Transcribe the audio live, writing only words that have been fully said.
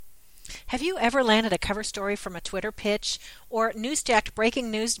Have you ever landed a cover story from a Twitter pitch or newsjacked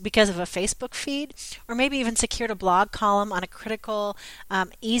breaking news because of a Facebook feed, or maybe even secured a blog column on a critical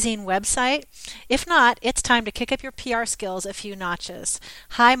easing website? If not, it's time to kick up your PR skills a few notches.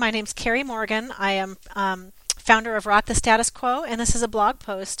 Hi, my name's Carrie Morgan. I am founder of Rock the Status Quo, and this is a blog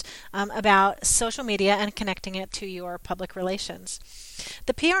post about social media and connecting it to your public relations.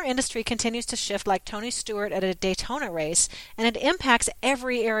 The PR industry continues to shift like Tony Stewart at a Daytona race, and it impacts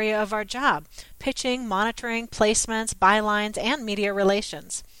every area of our job: pitching, monitoring, placements, bylines, and media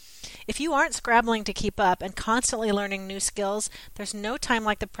relations. If you aren't scrabbling to keep up and constantly learning new skills, there's no time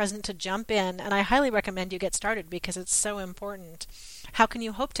like the present to jump in, and I highly recommend you get started because it's so important. How can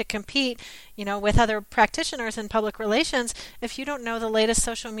you hope to compete, with other practitioners in public relations if you don't know the latest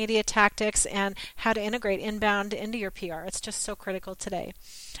social media tactics and how to integrate inbound into your PR? It's just so critical today.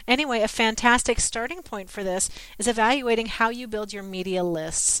 Anyway, a fantastic starting point for this is evaluating how you build your media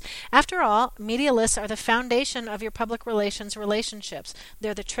lists. After all, media lists are the foundation of your public relations relationships.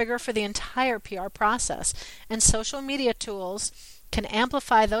 They're the trigger for the entire PR process, and social media tools can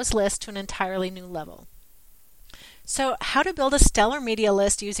amplify those lists to an entirely new level. So, how to build a stellar media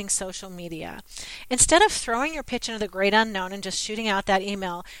list using social media. Instead of throwing your pitch into the great unknown and just shooting out that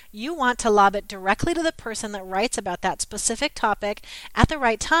email, you want to lob it directly to the person that writes about that specific topic at the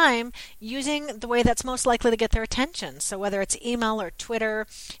right time, using the way that's most likely to get their attention. So whether it's email or Twitter,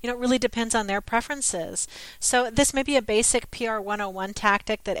 it really depends on their preferences. So this may be a basic PR 101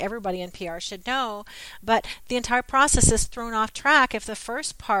 tactic that everybody in PR should know, but the entire process is thrown off track if the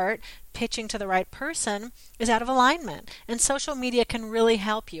first part, pitching to the right person, is out of alignment. And social media can really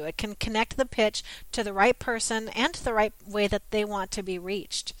help you. It can connect the pitch to the right person and to the right way that they want to be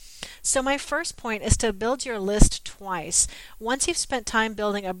reached. So my first point is to build your list twice. Once you've spent time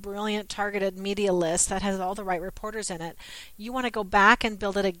building a brilliant targeted media list that has all the right reporters in it, you want to go back and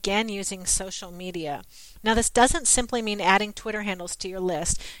build it again using social media. Now, this doesn't simply mean adding Twitter handles to your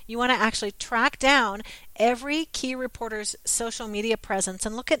list. You want to actually track down every key reporter's social media presence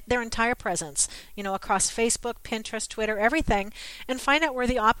and look at their entire presence, across Facebook, Pinterest, Twitter, everything, and find out where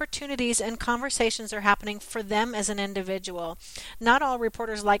the opportunities and conversations are happening for them as an individual. Not all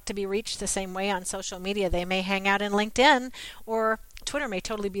reporters like to be reached the same way on social media. They may hang out in LinkedIn, or Twitter may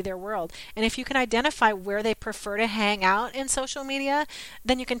totally be their world. And if you can identify where they prefer to hang out in social media,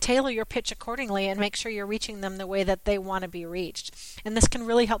 then you can tailor your pitch accordingly and make sure you're reaching them the way that they want to be reached. And this can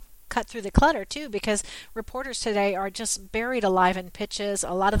really help cut through the clutter too, because reporters today are just buried alive in pitches.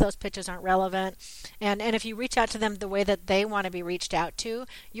 A lot of those pitches aren't relevant. And if you reach out to them the way that they want to be reached out to,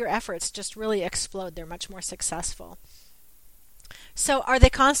 your efforts just really explode. They're much more successful. So are they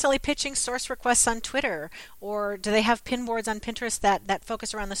constantly pitching source requests on Twitter? Or do they have pin boards on Pinterest that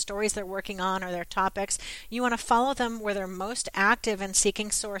focus around the stories they're working on or their topics? You want to follow them where they're most active in seeking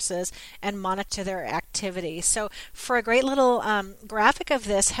sources and monitor their activity. So for a great little graphic of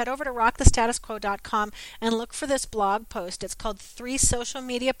this, head over to rockthestatusquo.com and look for this blog post. It's called 3 Social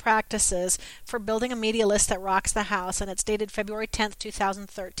Media Practices for Building a Media List That Rocks the House, and it's dated February 10th,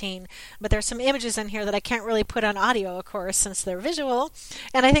 2013. But there's some images in here that I can't really put on audio, of course, since they're visual,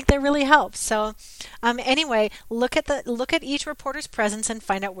 and I think they really help. So anyway, look at each reporter's presence and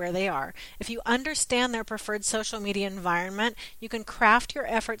find out where they are. If you understand their preferred social media environment, you can craft your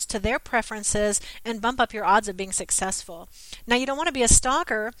efforts to their preferences and bump up your odds of being successful. Now, you don't want to be a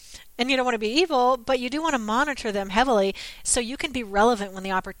stalker and you don't want to be evil, but you do want to monitor them heavily so you can be relevant when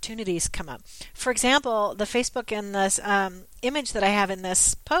the opportunities come up. For example, the Facebook in this image that I have in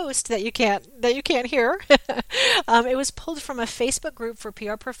this post that you can't hear, it was pulled from a Facebook group for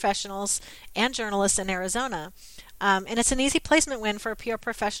PR professionals and journalists in Arizona. And it's an easy placement win for a PR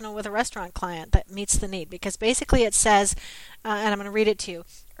professional with a restaurant client that meets the need, because basically it says, and I'm going to read it to you,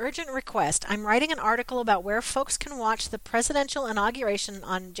 urgent request. I'm writing an article about where folks can watch the presidential inauguration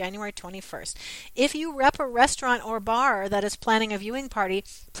on January 21st. If you rep a restaurant or bar that is planning a viewing party,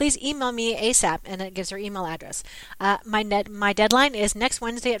 please email me ASAP, and it gives her email address. My deadline is next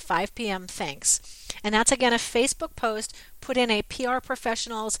Wednesday at 5 p.m. Thanks. And that's, again, a Facebook post put in a PR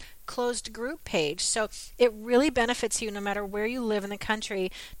professional's closed group page. So it really benefits you no matter where you live in the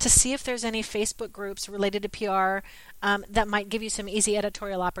country to see if there's any Facebook groups related to PR that might give you some easy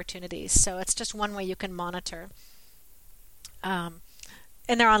editorial opportunities. So it's just one way you can monitor. And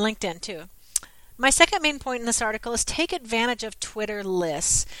they're on LinkedIn too. My second main point in this article is take advantage of Twitter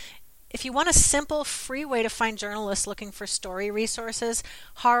lists. If you want a simple, free way to find journalists looking for story resources,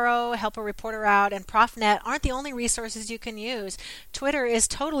 Haro, Help a Reporter Out, and ProfNet aren't the only resources you can use. Twitter is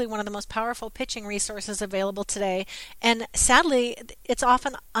totally one of the most powerful pitching resources available today, and sadly, it's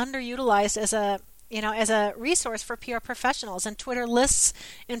often underutilized as a as a resource for PR professionals. And Twitter lists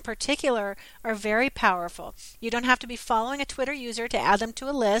in particular are very powerful. You don't have to be following a Twitter user to add them to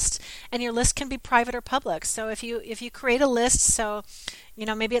a list, and your list can be private or public. So if you create a list, so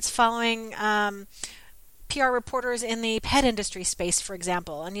maybe it's following PR reporters in the pet industry space, for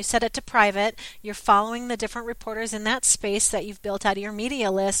example, and you set it to private, you're following the different reporters in that space that you've built out of your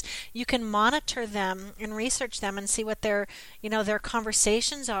media list. You can monitor them and research them and see what their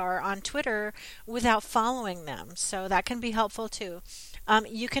conversations are on Twitter without following them. So that can be helpful too.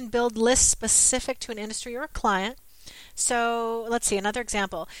 You can build lists specific to an industry or a client. So let's see, another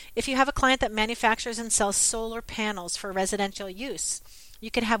example. If you have a client that manufactures and sells solar panels for residential use, you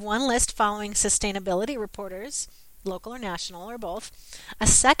could have one list following sustainability reporters, local or national or both, a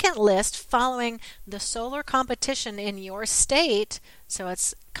second list following the solar competition in your state, so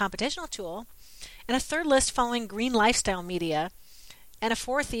it's a competitional tool, and a third list following green lifestyle media, and a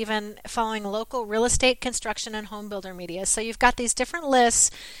fourth even following local real estate, construction, and home builder media. So you've got these different lists,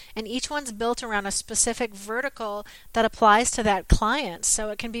 and each one's built around a specific vertical that applies to that client,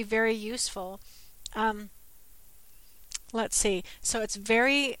 so it can be very useful. Let's see. So it's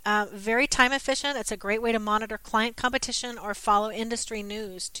very time efficient. It's a great way to monitor client competition or follow industry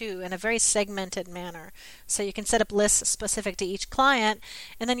news too in a very segmented manner. So you can set up lists specific to each client,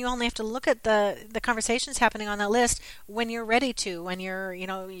 and then you only have to look at the conversations happening on that list when you're ready to, when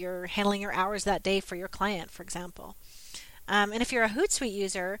you're handling your hours that day for your client, for example. And if you're a Hootsuite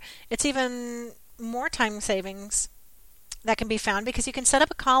user, it's even more time savings that can be found because you can set up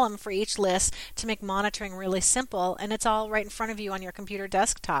a column for each list to make monitoring really simple, and it's all right in front of you on your computer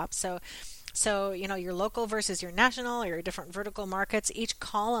desktop. So your local versus your national or your different vertical markets, each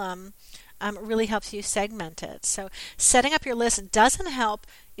column really helps you segment it. So setting up your list doesn't help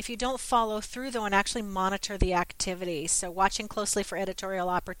if you don't follow through though and actually monitor the activity. So watching closely for editorial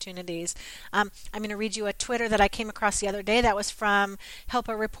opportunities. I'm going to read you a Twitter that I came across the other day that was from Help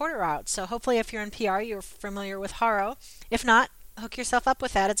a Reporter Out. So hopefully if you're in PR, you're familiar with Haro. If not, hook yourself up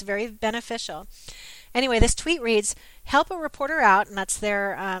with that. It's very beneficial. Anyway, this tweet reads, "Help a Reporter Out," and that's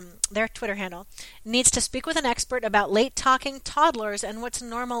their Twitter handle, "needs to speak with an expert about late talking toddlers and what's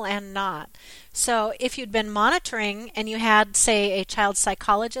normal and not." So if you'd been monitoring and you had, say, a child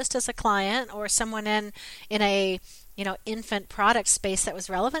psychologist as a client or someone in a infant product space that was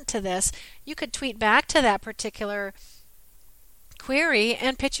relevant to this, you could tweet back to that particular query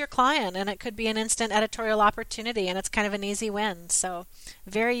and pitch your client, and it could be an instant editorial opportunity, and it's kind of an easy win. So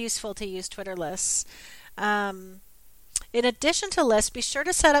very useful to use Twitter lists. In addition to lists, be sure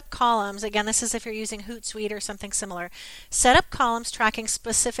to set up columns. Again, this is if you're using Hootsuite or something similar. Set up columns tracking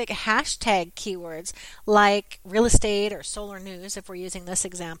specific hashtag keywords like real estate or solar news, if we're using this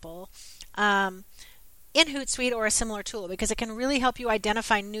example, in Hootsuite or a similar tool, because it can really help you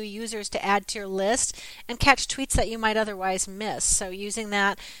identify new users to add to your list and catch tweets that you might otherwise miss. So using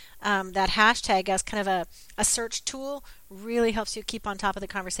that hashtag as kind of a search tool really helps you keep on top of the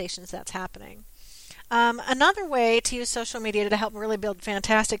conversations that's happening. Another way to use social media to help really build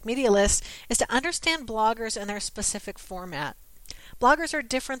fantastic media lists is to understand bloggers and their specific format. Bloggers are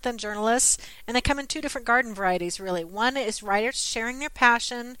different than journalists, and they come in two different garden varieties, really. One is writers sharing their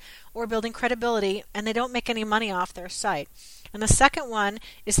passion or building credibility, and they don't make any money off their site. And the second one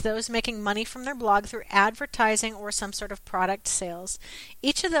is those making money from their blog through advertising or some sort of product sales.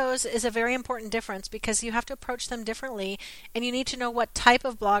 Each of those is a very important difference because you have to approach them differently, and you need to know what type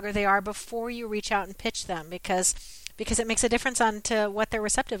of blogger they are before you reach out and pitch them, because it makes a difference on to what they're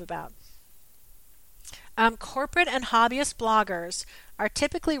receptive about. Corporate and hobbyist bloggers are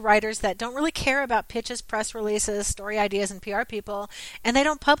typically writers that don't really care about pitches, press releases, story ideas, and PR people, and they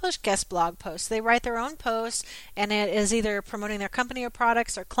don't publish guest blog posts. They write their own posts, and it is either promoting their company or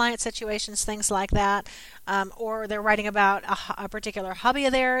products or client situations, things like that, or they're writing about a particular hobby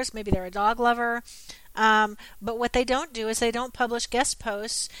of theirs. Maybe they're a dog lover. But what they don't do is they don't publish guest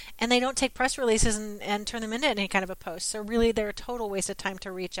posts, and they don't take press releases and turn them into any kind of a post. So really, they're a total waste of time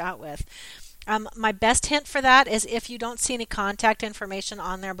to reach out with. My best hint for that is if you don't see any contact information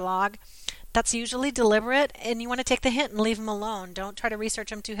on their blog, that's usually deliberate, and you want to take the hint and leave them alone. Don't try to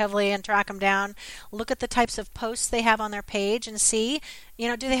research them too heavily and track them down. Look at the types of posts they have on their page and see,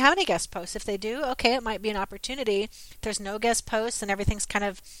 do they have any guest posts? If they do, okay, it might be an opportunity. If there's no guest posts and everything's kind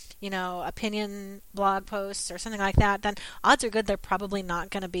of, opinion blog posts or something like that, then odds are good they're probably not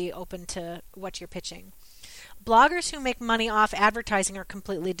going to be open to what you're pitching. Bloggers who make money off advertising are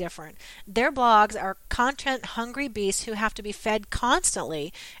completely different. Their blogs are content-hungry beasts who have to be fed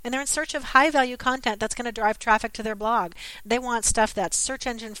constantly, and they're in search of high-value content that's going to drive traffic to their blog. They want stuff that's search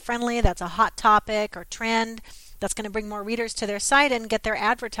engine friendly, that's a hot topic or trend, that's going to bring more readers to their site and get their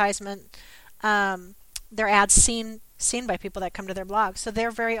advertisement their ads seen by people that come to their blog. So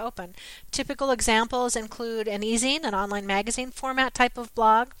they're very open. Typical examples include an e-zine, an online magazine format type of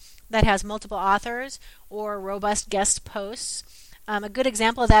blog that has multiple authors or robust guest posts. A good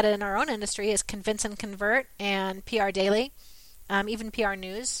example of that in our own industry is Convince and Convert and PR Daily, even PR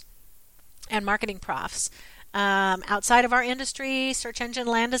News and Marketing Profs. Outside of our industry, Search Engine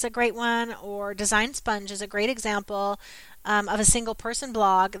Land is a great one, or Design Sponge is a great example of a single person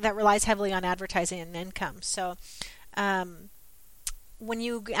blog that relies heavily on advertising and income. So when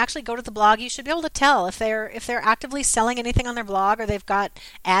you actually go to the blog, you should be able to tell if they're actively selling anything on their blog, or they've got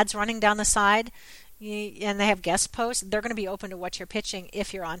ads running down the side and they have guest posts. They're going to be open to what you're pitching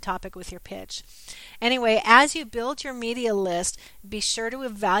if you're on topic with your pitch. Anyway, as you build your media list, be sure to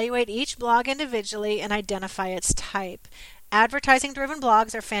evaluate each blog individually and identify its type. Advertising-driven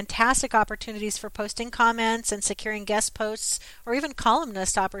blogs are fantastic opportunities for posting comments and securing guest posts, or even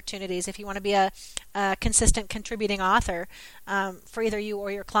columnist opportunities if you want to be a consistent contributing author for either you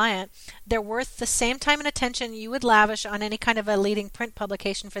or your client. They're worth the same time and attention you would lavish on any kind of a leading print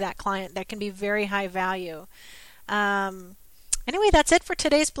publication for that client. That can be very high value. Anyway, that's it for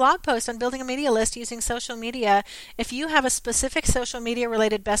today's blog post on building a media list using social media. If you have a specific social media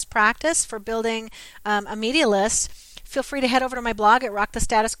related best practice for building a media list, feel free to head over to my blog at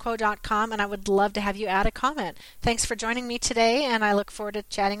rockthestatusquo.com, and I would love to have you add a comment. Thanks for joining me today, and I look forward to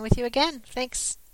chatting with you again. Thanks.